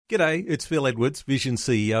G'day, it's Phil Edwards, Vision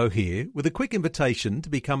CEO here, with a quick invitation to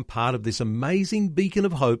become part of this amazing beacon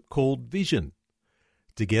of hope called Vision.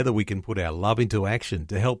 Together we can put our love into action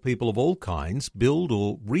to help people of all kinds build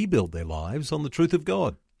or rebuild their lives on the truth of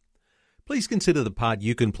God. Please consider the part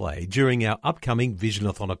you can play during our upcoming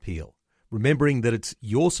Visionathon appeal, remembering that it's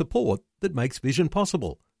your support that makes Vision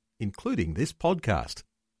possible, including this podcast.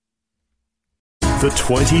 The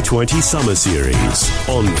 2020 Summer Series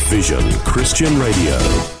on Vision Christian Radio.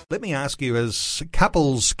 Let me ask you, as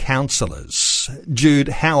couples counsellors, Jude,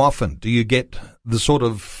 how often do you get the sort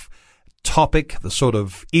of topic, the sort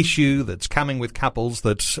of issue that's coming with couples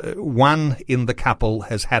that one in the couple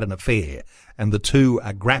has had an affair and the two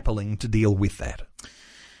are grappling to deal with that?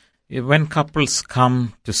 When couples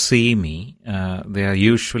come to see me, they are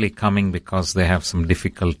usually coming because they have some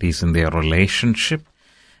difficulties in their relationship.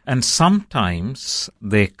 And sometimes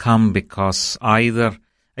they come because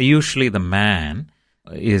usually the man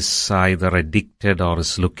is either addicted or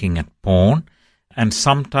is looking at porn. And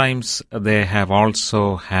sometimes they have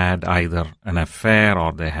also had either an affair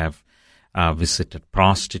or they have visited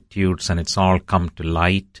prostitutes, and it's all come to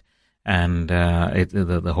light. And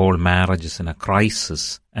the whole marriage is in a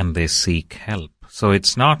crisis and they seek help. So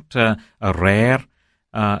it's not a rare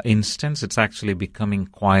instance. It's actually becoming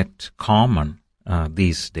quite common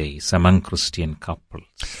these days among Christian couples.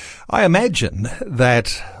 I imagine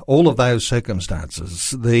that all of those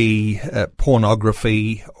circumstances, the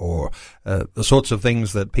pornography or the sorts of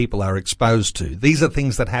things that people are exposed to, these are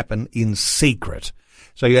things that happen in secret.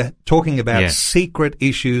 So you're talking about secret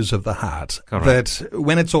issues of the heart. Correct. That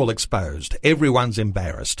when it's all exposed, everyone's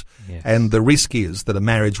embarrassed, and the risk is that a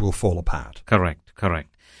marriage will fall apart. Correct.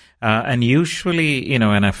 And usually,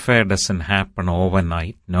 an affair doesn't happen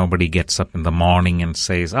overnight. Nobody gets up in the morning and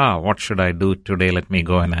says, what should I do today? Let me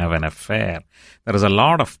go and have an affair. There is a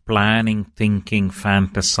lot of planning, thinking,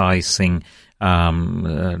 fantasizing,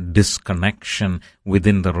 disconnection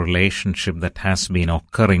within the relationship that has been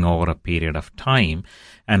occurring over a period of time.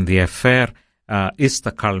 And the affair is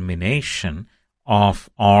the culmination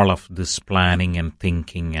of all of this planning and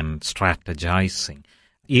thinking and strategizing.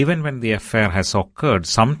 Even when the affair has occurred,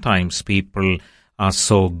 sometimes people are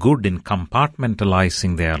so good in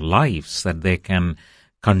compartmentalizing their lives that they can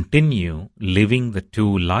continue living the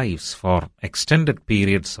two lives for extended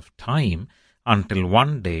periods of time until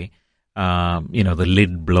one day, the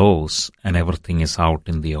lid blows and everything is out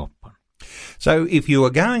in the open. So if you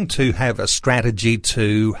are going to have a strategy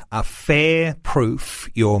to affair-proof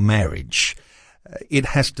your marriage, it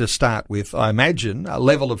has to start with, I imagine, a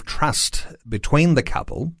level of trust between the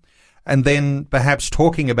couple, and then perhaps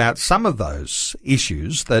talking about some of those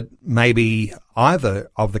issues that maybe either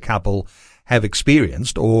of the couple have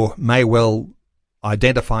experienced or may well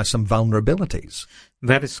identify some vulnerabilities.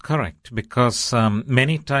 That is correct, because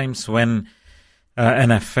many times when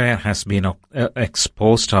an affair has been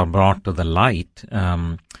exposed or brought to the light,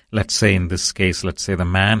 let's say in this case, the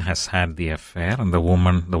man has had the affair and the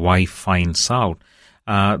wife finds out.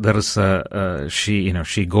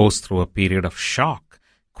 She goes through a period of shock,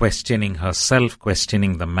 questioning herself,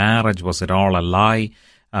 questioning the marriage. Was it all a lie?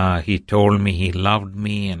 He told me he loved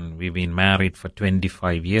me and we've been married for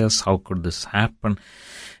 25 years. How could this happen?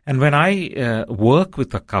 And when I work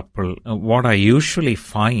with a couple, what I usually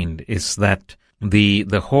find is that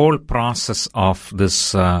the whole process of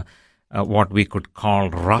this, what we could call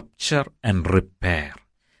rupture and repair.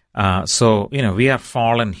 So we are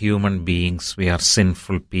fallen human beings. We are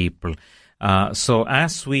sinful people. So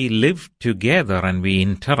as we live together and we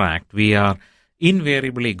interact, we are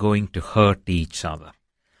invariably going to hurt each other.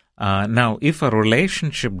 Now, if a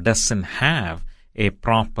relationship doesn't have a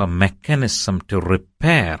proper mechanism to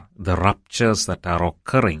repair the ruptures that are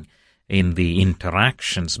occurring in the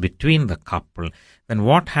interactions between the couple, then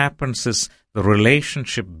what happens is the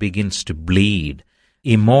relationship begins to bleed.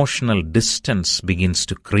 Emotional distance begins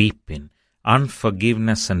to creep in.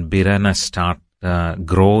 Unforgiveness and bitterness start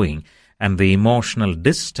growing. And the emotional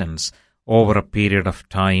distance over a period of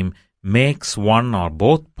time makes one or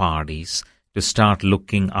both parties to start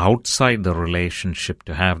looking outside the relationship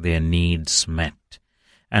to have their needs met.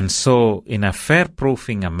 And so in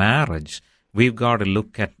affair-proofing a marriage, we've got to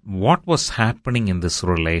look at what was happening in this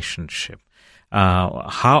relationship.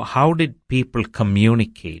 How did people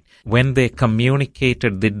communicate? When they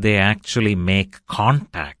communicated, did they actually make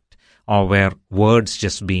contact, or were words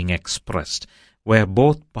just being expressed? Were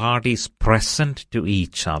both parties present to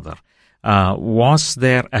each other? Was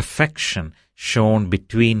there affection shown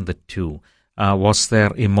between the two? Was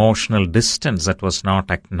there emotional distance that was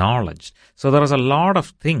not acknowledged? So there is a lot of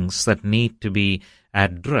things that need to be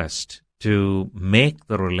addressed to make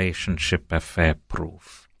the relationship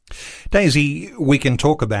affair-proof. Daisy, we can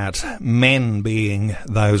talk about men being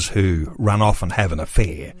those who run off and have an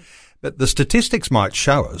affair, but the statistics might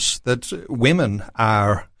show us that women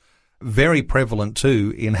are very prevalent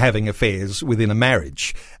too in having affairs within a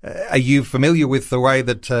marriage. Are you familiar with the way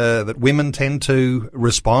that that women tend to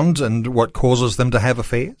respond and what causes them to have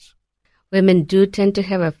affairs? Women do tend to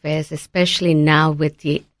have affairs, especially now with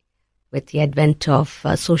the advent of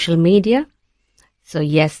social media. So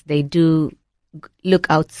yes, they do look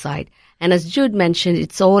outside. And as Jude mentioned,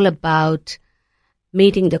 it's all about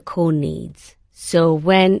meeting the core needs. So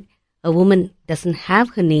when a woman doesn't have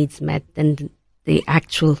her needs met, then the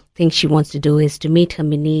actual thing she wants to do is to meet her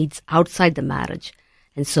needs outside the marriage.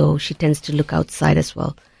 And so she tends to look outside as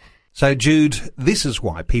well. So, Jude, this is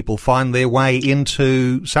why people find their way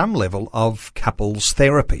into some level of couples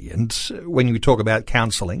therapy. And when you talk about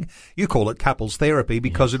counselling, you call it couples therapy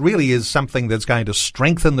because it really is something that's going to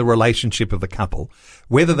strengthen the relationship of the couple,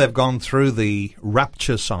 whether they've gone through the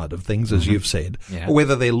rupture side of things, as you've said, or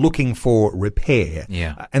whether they're looking for repair,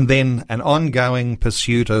 and then an ongoing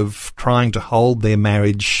pursuit of trying to hold their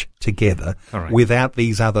marriage together without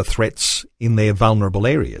these other threats in their vulnerable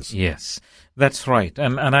areas. Yes. That's right.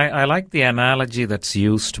 And I like the analogy that's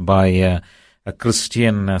used by a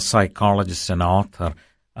Christian psychologist and author,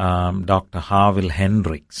 Dr. Harville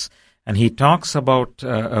Hendricks. And he talks about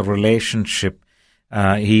a relationship.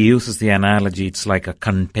 He uses the analogy, it's like a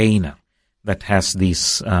container that has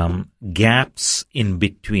these gaps in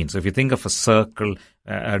between. So if you think of a circle,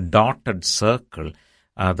 a dotted circle,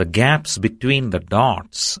 the gaps between the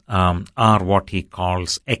dots are what he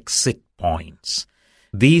calls exit points.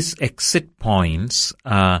 These exit points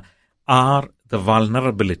are the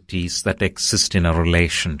vulnerabilities that exist in a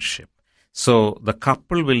relationship. So the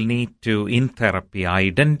couple will need to, in therapy,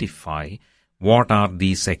 identify what are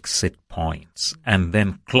these exit points and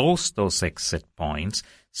then close those exit points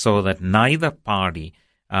so that neither party,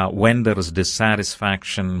 when there is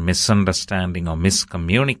dissatisfaction, misunderstanding, or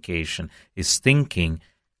miscommunication, is thinking,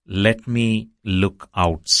 let me look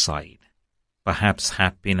outside. Perhaps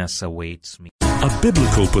happiness awaits me. A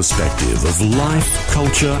biblical perspective of life,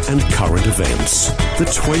 culture and current events. The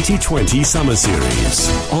 2020 Summer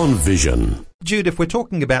Series on Vision. Jude, if we're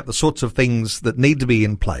talking about the sorts of things that need to be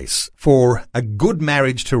in place for a good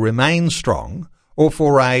marriage to remain strong, or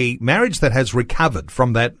for a marriage that has recovered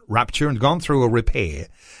from that rupture and gone through a repair,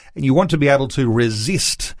 and you want to be able to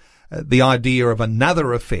resist the idea of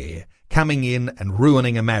another affair coming in and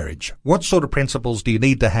ruining a marriage, what sort of principles do you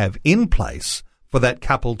need to have in place for that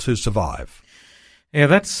couple to survive? Yeah,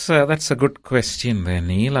 that's a good question there,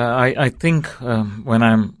 Neil. I think when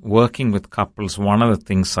I'm working with couples, one of the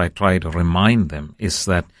things I try to remind them is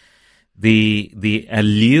that the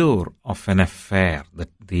allure of an affair, that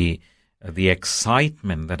the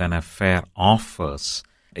excitement that an affair offers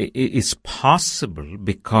is possible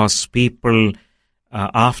because people,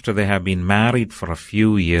 after they have been married for a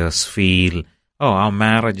few years, feel, oh, our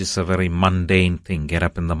marriage is a very mundane thing. Get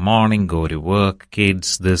up in the morning, go to work,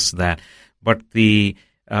 kids, this, that. But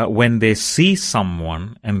when they see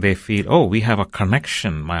someone and they feel, oh, we have a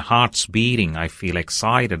connection, my heart's beating, I feel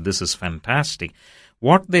excited, this is fantastic.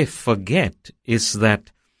 What they forget is that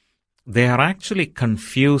they are actually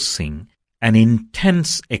confusing an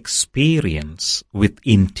intense experience with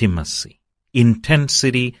intimacy,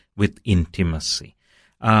 intensity with intimacy.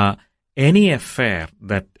 Any affair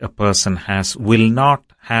that a person has will not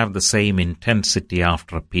have the same intensity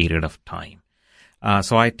after a period of time.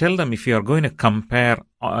 So I tell them, if you are going to compare,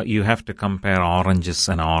 you have to compare oranges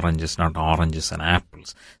and oranges, not oranges and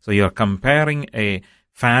apples. So you are comparing a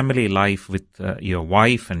family life with your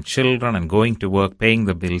wife and children and going to work, paying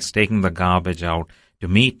the bills, taking the garbage out, to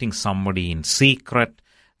meeting somebody in secret,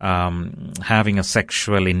 having a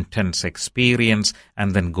sexual intense experience,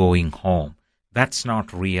 and then going home. That's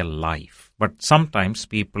not real life. But sometimes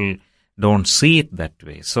people don't see it that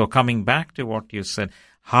way. So coming back to what you said,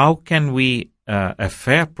 how can we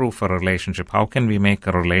affair-proof a relationship? How can we make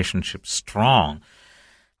a relationship strong?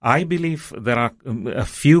 I believe there are a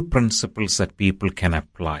few principles that people can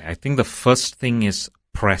apply. I think the first thing is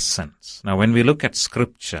presence. Now, when we look at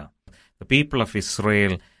Scripture, the people of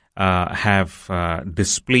Israel have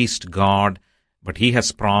displeased God, but He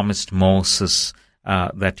has promised Moses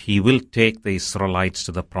that He will take the Israelites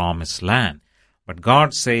to the promised land. But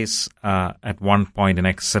God says at one point in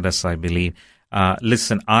Exodus, I believe,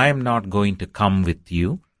 listen, I am not going to come with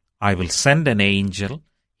you. I will send an angel.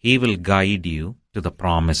 He will guide you to the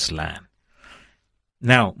promised land.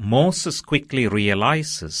 Now, Moses quickly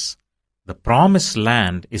realizes the promised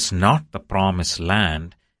land is not the promised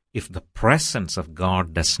land if the presence of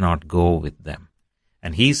God does not go with them.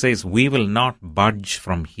 And he says, we will not budge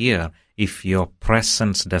from here if your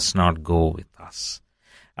presence does not go with us.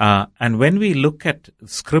 And when we look at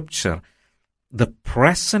Scripture, the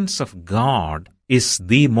presence of God is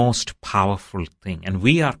the most powerful thing. And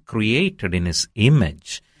we are created in His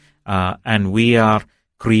image. And we are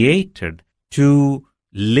created to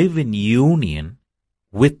live in union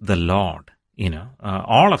with the Lord.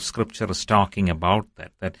 All of Scripture is talking about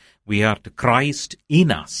that we are to Christ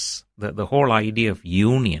in us, the whole idea of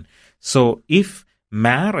union. So if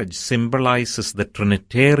marriage symbolizes the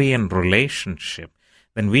Trinitarian relationship,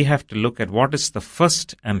 then we have to look at what is the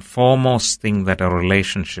first and foremost thing that a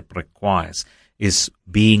relationship requires is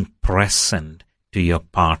being present to your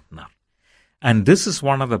partner. And this is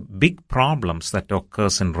one of the big problems that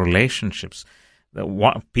occurs in relationships.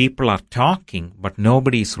 People are talking, but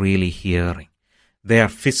nobody is really hearing. They are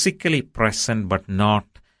physically present, but not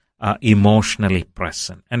emotionally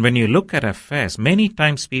present. And when you look at affairs, many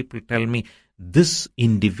times people tell me, this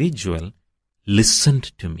individual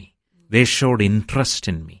listened to me. They showed interest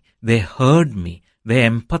in me. They heard me. They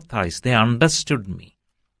empathized. They understood me.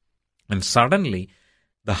 And suddenly,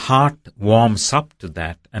 the heart warms up to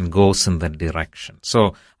that and goes in that direction.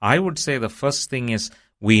 So I would say the first thing is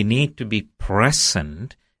we need to be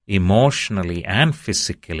present emotionally and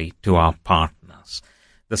physically to our partners.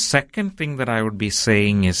 The second thing that I would be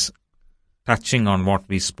saying is touching on what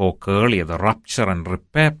we spoke earlier, the rupture and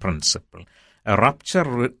repair principle. A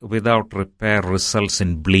rupture without repair results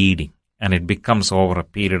in bleeding, and it becomes over a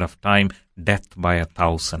period of time death by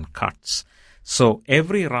 1,000 cuts. So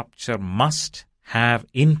every rupture must have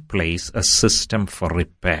in place a system for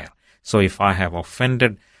repair. So if I have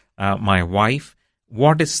offended my wife,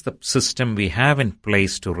 what is the system we have in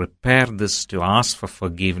place to repair this, to ask for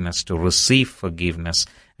forgiveness, to receive forgiveness,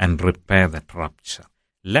 and repair that rupture?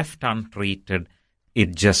 Left untreated,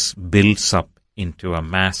 it just builds up into a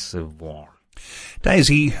massive wall.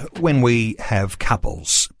 Daisy, when we have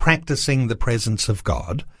couples practicing the presence of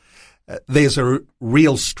God, there's a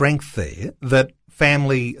real strength there that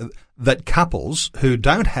couples who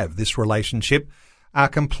don't have this relationship are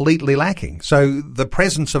completely lacking. So the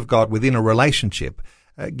presence of God within a relationship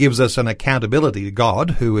gives us an accountability to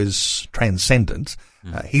God, who is transcendent.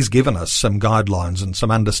 He's given us some guidelines and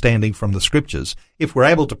some understanding from the Scriptures. If we're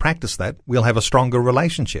able to practice that, we'll have a stronger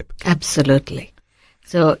relationship. Absolutely.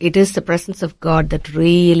 So it is the presence of God that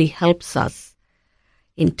really helps us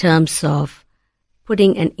in terms of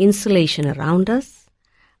putting an insulation around us,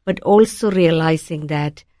 but also realizing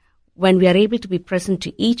that when we are able to be present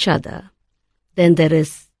to each other, then there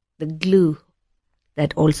is the glue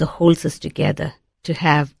that also holds us together to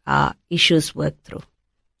have our issues worked through.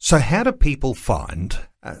 So how do people find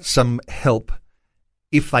some help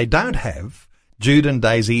if they don't have Jude and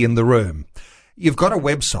Daisy in the room? You've got a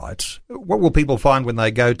website. What will people find when they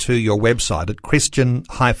go to your website at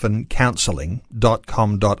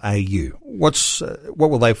christian-counselling.com.au? What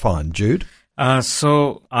will they find, Jude?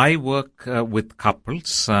 So I work with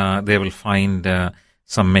couples. They will find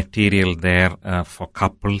some material there for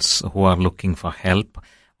couples who are looking for help.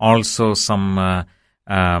 Also some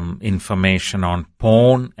information on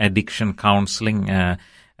porn addiction counseling.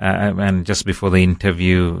 And just before the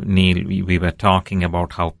interview, Neil, we were talking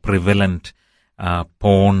about how prevalent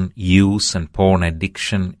porn use and porn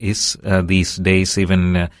addiction is these days.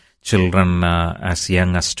 Even children as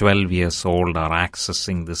young as 12 years old are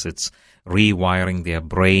accessing this. It's rewiring their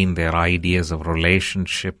brain, their ideas of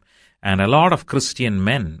relationship. And a lot of Christian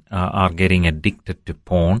men are getting addicted to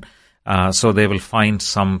porn. So they will find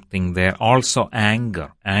something there. Also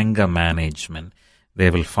anger management. They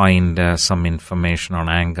will find some information on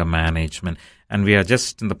anger management. And we are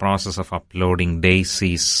just in the process of uploading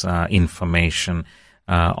Daisy's information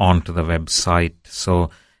onto the website. So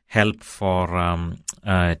help for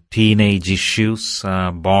teenage issues,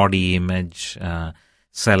 body image,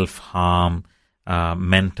 self-harm,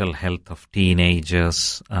 mental health of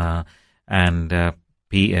teenagers, and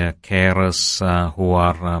carers who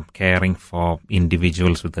are caring for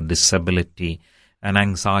individuals with a disability, and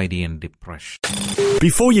anxiety and depression.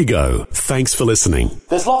 Before you go, thanks for listening.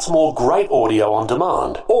 There's lots more great audio on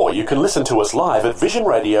demand, or you can listen to us live at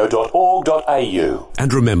visionradio.org.au.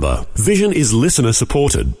 And remember, Vision is listener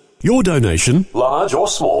supported. Your donation, large or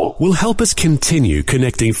small, will help us continue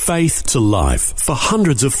connecting faith to life for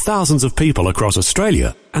hundreds of thousands of people across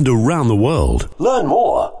Australia and around the world. Learn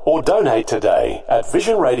more or donate today at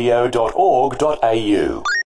visionradio.org.au.